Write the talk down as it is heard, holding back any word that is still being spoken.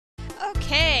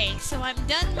Okay, so I'm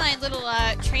done my little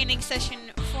training session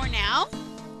for now.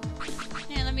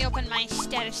 And let me open my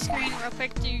status screen real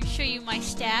quick to show you my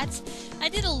stats. I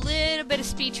did a little bit of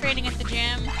speed training at the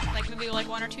gym, like maybe like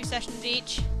 1 or 2 sessions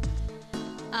each.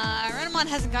 Renamon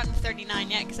hasn't gotten to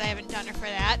 39 yet because I haven't done her for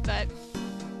that, but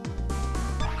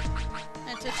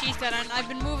that's what she's done. I've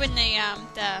been moving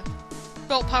the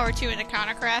Bolt Power 2 into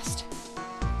Counter Crest.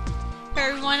 For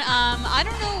everyone, I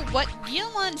don't know what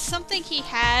Digimon, something he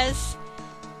has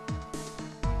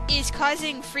is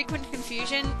causing frequent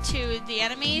confusion to the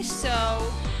enemies, so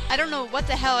I don't know what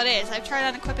the hell it is. I've tried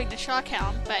on equipping the Shock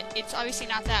Helm, but it's obviously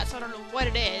not that, so I don't know what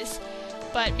it is.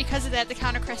 But because of that, the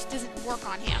Counter Crest doesn't work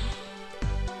on him.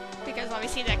 Because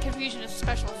obviously that confusion is a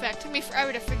special effect. It took me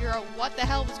forever to figure out what the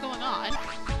hell was going on.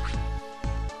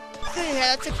 So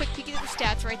yeah, that's a quick peek at the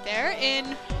stats right there.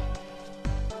 And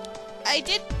I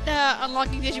did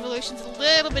unlocking Digivolutions a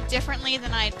little bit differently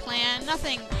than I had planned.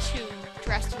 Nothing too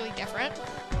drastically different.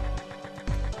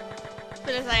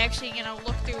 But as I actually,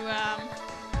 look through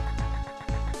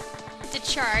the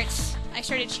charts, I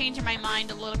started changing my mind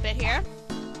a little bit here.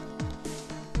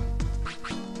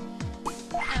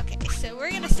 Okay, so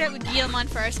we're going to start with Digimon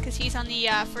first, because he's on the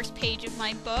first page of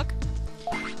my book.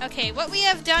 Okay, what we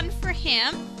have done for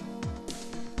him,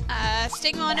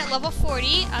 Stigmon at level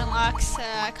 40 unlocks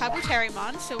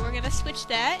Kabuterimon, so we're going to switch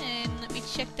that, and let me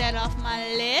check that off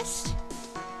my list.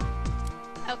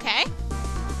 Okay.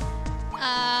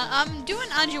 I'm doing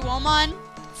Anjuwomon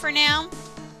for now,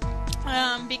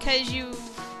 because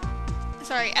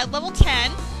at level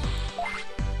 10,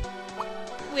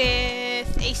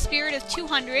 with a spirit of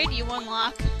 200, you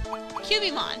unlock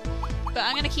Cubimon. But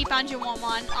I'm going to keep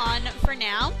Anjuwomon on for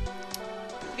now,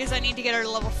 because I need to get her to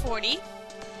level 40.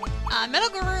 Metal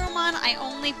Garurumon, I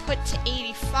only put to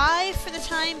 85 for the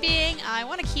time being. I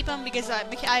want to keep him because I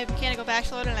have Mechanical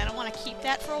Backload and I don't want to keep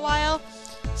that for a while.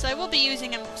 So I will be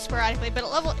using him sporadically, but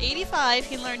at level 85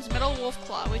 he learns Metal Wolf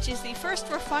Claw, which is the first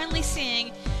we're finally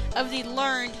seeing of the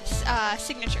learned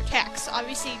signature text.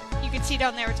 Obviously, you can see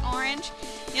down there it's orange.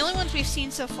 The only ones we've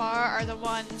seen so far are the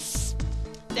ones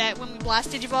that when we blast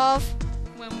Digivolve,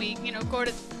 when we, go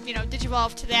to,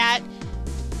 Digivolve to that,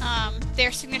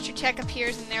 their signature tech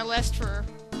appears in their list for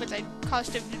with a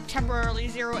cost of temporarily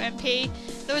 0 MP.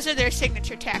 Those are their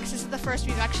signature techs. This is the first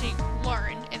we've actually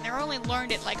learned, and they're only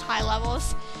learned at like high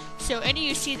levels. So any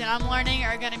you see that I'm learning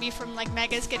are going to be from like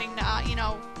Megas getting,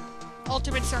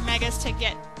 Ultimates or Megas to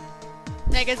get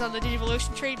Megas on the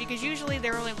Digivolution tree, because usually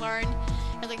they're only learned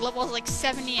at like levels like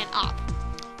 70 and up.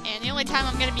 And the only time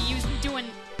I'm going to be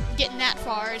getting that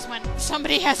far is when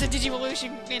somebody has a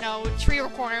Digivolution, tree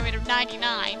requirement of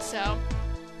 99, so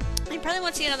I probably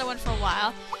won't see another one for a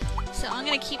while. So I'm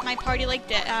going to keep my party like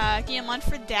that, Digimon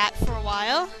for that for a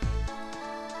while.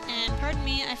 And pardon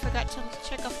me, I forgot to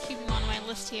check off Cubimon on my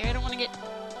list here. I don't want to get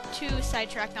too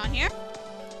sidetracked on here.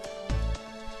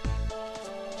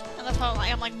 I love how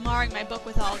I'm like marring my book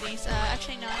with all these.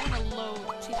 Actually, no, I want to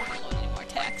load, see if I can load any more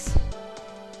text.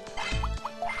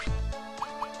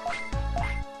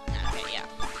 Okay, yeah.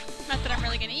 Not that I'm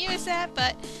really going to use that,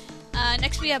 but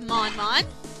next we have Monmon.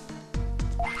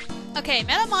 Okay,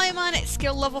 Metal Mamimon at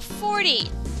skill level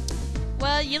 40.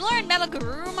 Well, you learn Metal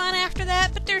Garurumon after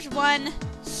that, but there's one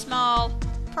small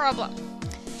problem.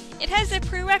 It has a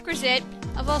prerequisite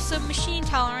of also machine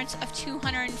tolerance of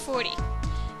 240.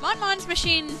 Monmon's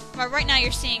machine, well, right now you're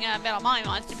seeing Metal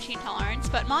Mamimon's machine tolerance,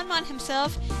 but Monmon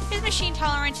himself, his machine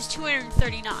tolerance is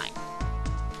 239.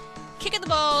 Kick in the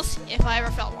balls, if I ever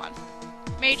felt one.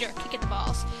 Major kick in the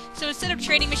balls. So instead of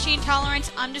trading machine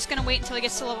tolerance, I'm just going to wait until he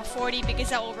gets to level 40, because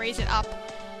that will raise it up,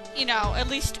 at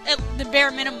least at the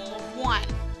bare minimum of 1.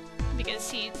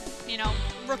 Because he,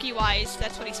 rookie-wise,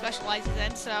 that's what he specializes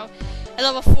in. So at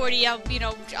level 40,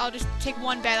 I'll just take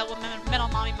one battle with Metal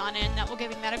Mamimon, and that will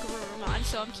give me Metal Garurumon.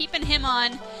 So I'm keeping him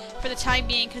on for the time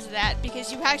being because of that,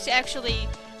 because you have to actually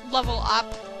level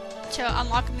up to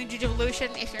unlock the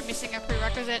Digivolution if you're missing a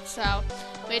prerequisite, so,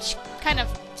 which kind of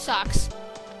sucks.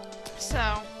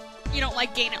 So, you don't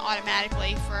gain it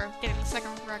automatically for getting the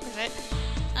second prerequisite.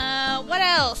 What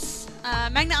else?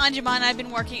 Magna Anjumon I've been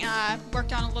worked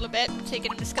on a little bit,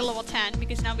 taking him to skill level 10,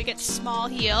 because now we get small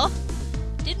heal.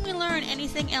 Didn't we learn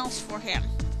anything else for him?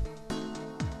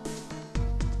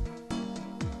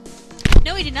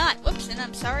 No, we did not. Whoops, and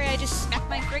I'm sorry, I just smacked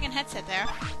my friggin' headset there.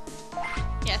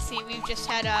 Yeah, see, we've just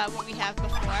had, what we have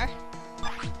before.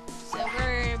 So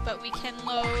but we can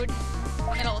load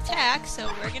Metal Attack, so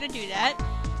we're gonna do that.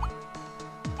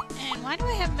 And why do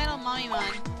I have Metal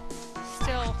Mamimon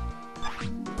still?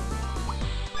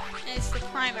 It's the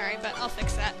primary, but I'll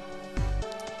fix that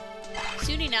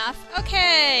soon enough.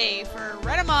 Okay, for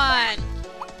Renamon,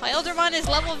 Pyldramon is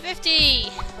level 50!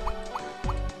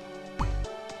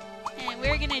 And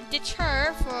we're gonna ditch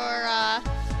her for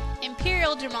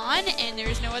Imperial Dramon, and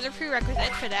there's no other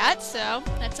prerequisite for that, so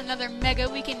that's another mega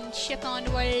we can ship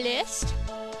onto our list.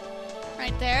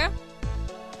 Right there.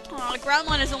 Oh, the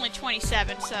Groundmon is only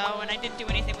 27, so, and I didn't do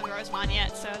anything with Rosemon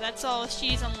yet, so that's all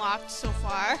she's unlocked so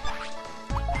far.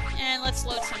 And let's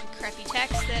load some crappy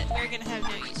text that we're gonna have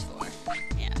no use for.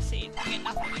 Yeah, see, we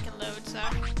got nothing we can load, so.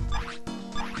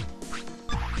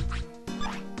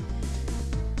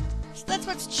 So that's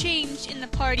what's changed in the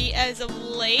party as of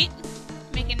late.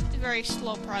 Making very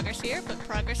slow progress here, but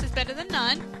progress is better than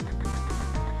none.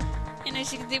 And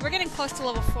as you can see, we're getting close to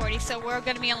level 40, so we're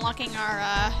gonna be unlocking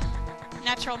our,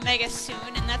 Natural Mega soon,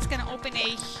 and that's going to open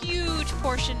a huge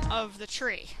portion of the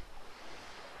tree.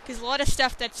 Because a lot of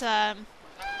stuff that's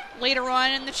later on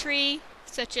in the tree,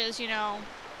 such as, you know,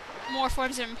 more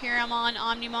forms of Imperialmon,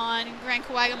 Omnimon, Grand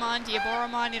Kawagamon,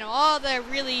 Diaboromon, you know, all the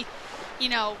really, you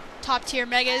know, top tier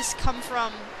megas come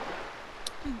from,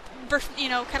 you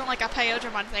know, kind of like a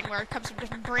Pyodramon thing, where it comes from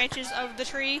different branches of the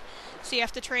tree, so you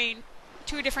have to train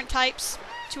 2 different types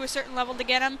to a certain level to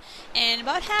get them, and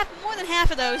about more than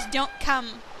half of those don't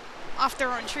come off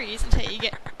their own trees until you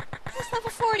get past level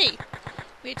 40,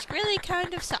 which really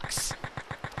kind of sucks.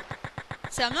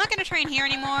 So I'm not going to train here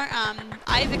anymore.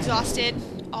 I've exhausted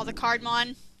all the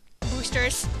Cardmon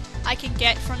boosters I can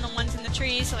get from the ones in the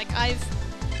trees. Like, I've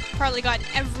probably gotten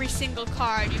every single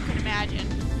card you can imagine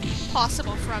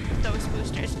possible from those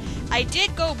boosters. I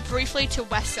did go briefly to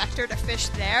West Sector to fish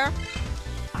there.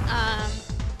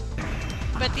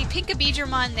 But the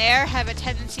Pinkabidramon there have a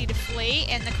tendency to flee,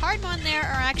 and the Cardmon there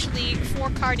are actually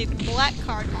 4-carded black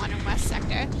Cardmon in West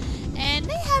Sector, and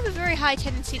they have a very high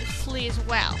tendency to flee as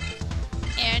well.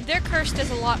 And their curse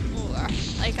does a lot more.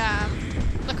 Like,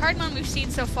 the Cardmon we've seen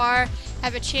so far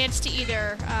have a chance to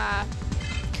either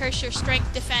curse your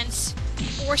strength, defense,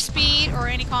 or speed, or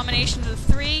any combination of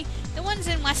the 3. The ones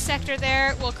in West Sector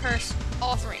there will curse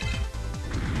all 3.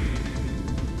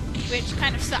 Which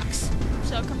kind of sucks.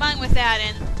 So combined with that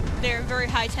and their very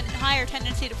higher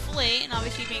tendency to flee, and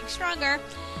obviously being stronger,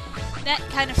 that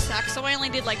kind of sucks. So I only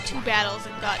did like 2 battles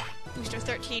and got booster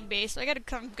 13 base, so I got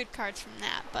some good cards from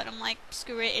that. But I'm like,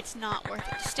 screw it, it's not worth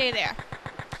it to stay there.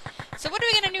 So what are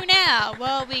we gonna do now?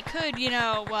 Well, we could, you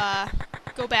know,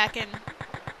 go back and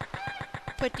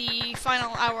put the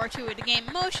final hour or 2 of the game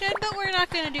in motion, but we're not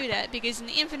going to do that, because in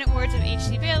the infinite words of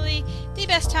H.C. Bailey, the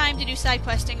best time to do side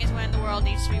questing is when the world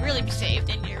needs to be saved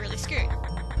and you're really screwed.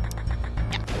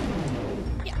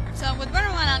 Yeah. So with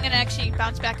Runnermon, I'm going to actually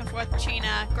bounce back and forth between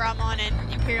Groundmon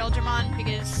and Imperial Dramon,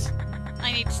 because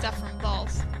I need stuff from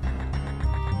both.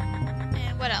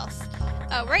 And what else?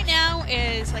 Right now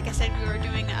is, like I said, we were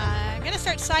doing, I'm going to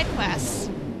start side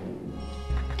quests.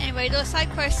 Anyway, those side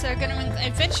quests are going to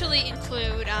eventually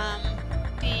include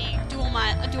the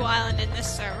dual island in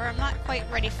this server. I'm not quite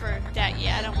ready for that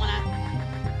yet. I don't want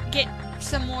to get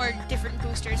some more different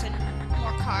boosters and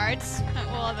more cards.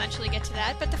 We'll eventually get to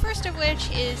that. But the first of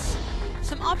which is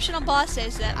some optional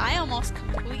bosses that I almost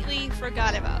completely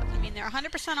forgot about. I mean, they're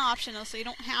 100% optional, so you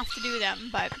don't have to do them,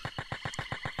 but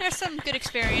there's some good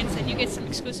experience, and you get some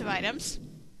exclusive items.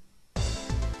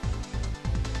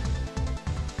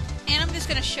 And I'm just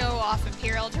going to show off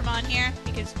Imperial Dramon here,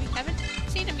 because we haven't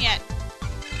seen him yet.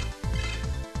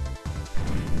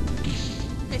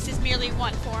 This is merely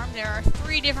one form. There are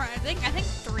 3 different, I think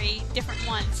 3 different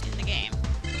ones in the game.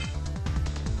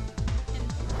 And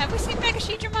have we seen Mega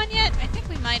Shidramon yet? I think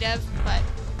we might have, but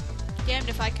damned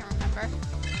if I can remember.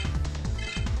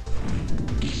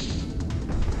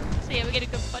 So yeah, we get a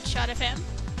good butt shot of him.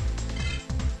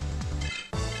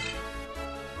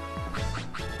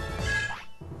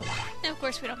 And of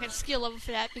course we don't get a skill level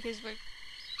for that because we're a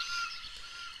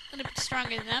little bit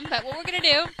stronger than them, but what we're gonna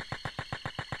do,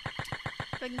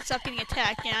 if I can stop getting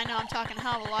attacked, yeah, I know I'm talking a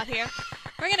hell of a lot here,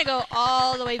 we're gonna go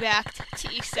all the way back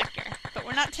to East Sector, but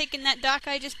we're not taking that dock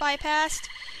I just bypassed.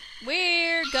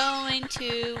 We're going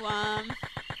to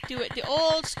do it the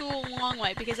old school long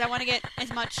way, because I want to get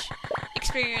as much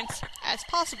experience as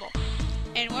possible.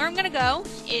 And where I'm gonna go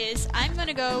is, I'm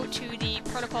gonna go to the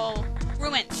Protocol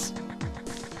Ruins.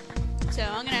 So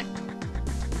I'm gonna...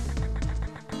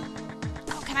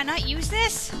 Oh, can I not use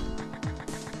this?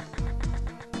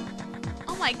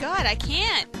 Oh my god, I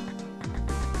can't!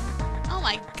 Oh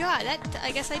my god,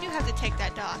 I guess I do have to take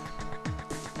that dock.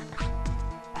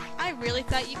 I really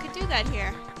thought you could do that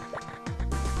here.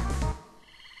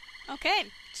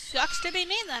 Okay, sucks to be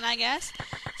me then, I guess.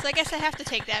 So I guess I have to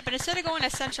take that, but instead of going to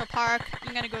Central Park,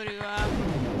 I'm gonna go to,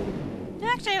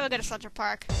 actually, I'll go to Central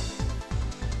Park.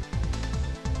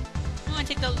 Oh,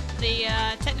 gonna take the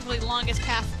technically longest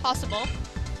path possible.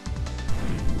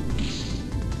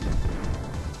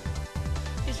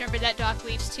 Just remember that dock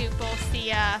leads to both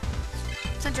the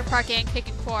Central Park and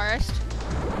Picket Forest.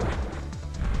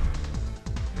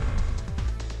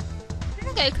 I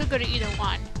think I could go to either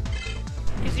one.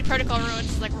 Because the Protocol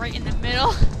Ruins is like right in the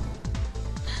middle.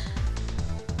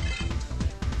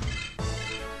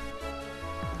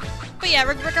 But yeah,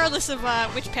 regardless of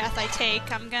which path I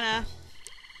take, I'm gonna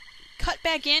cut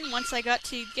back in once I get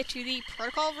to the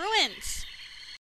Protocol Ruins.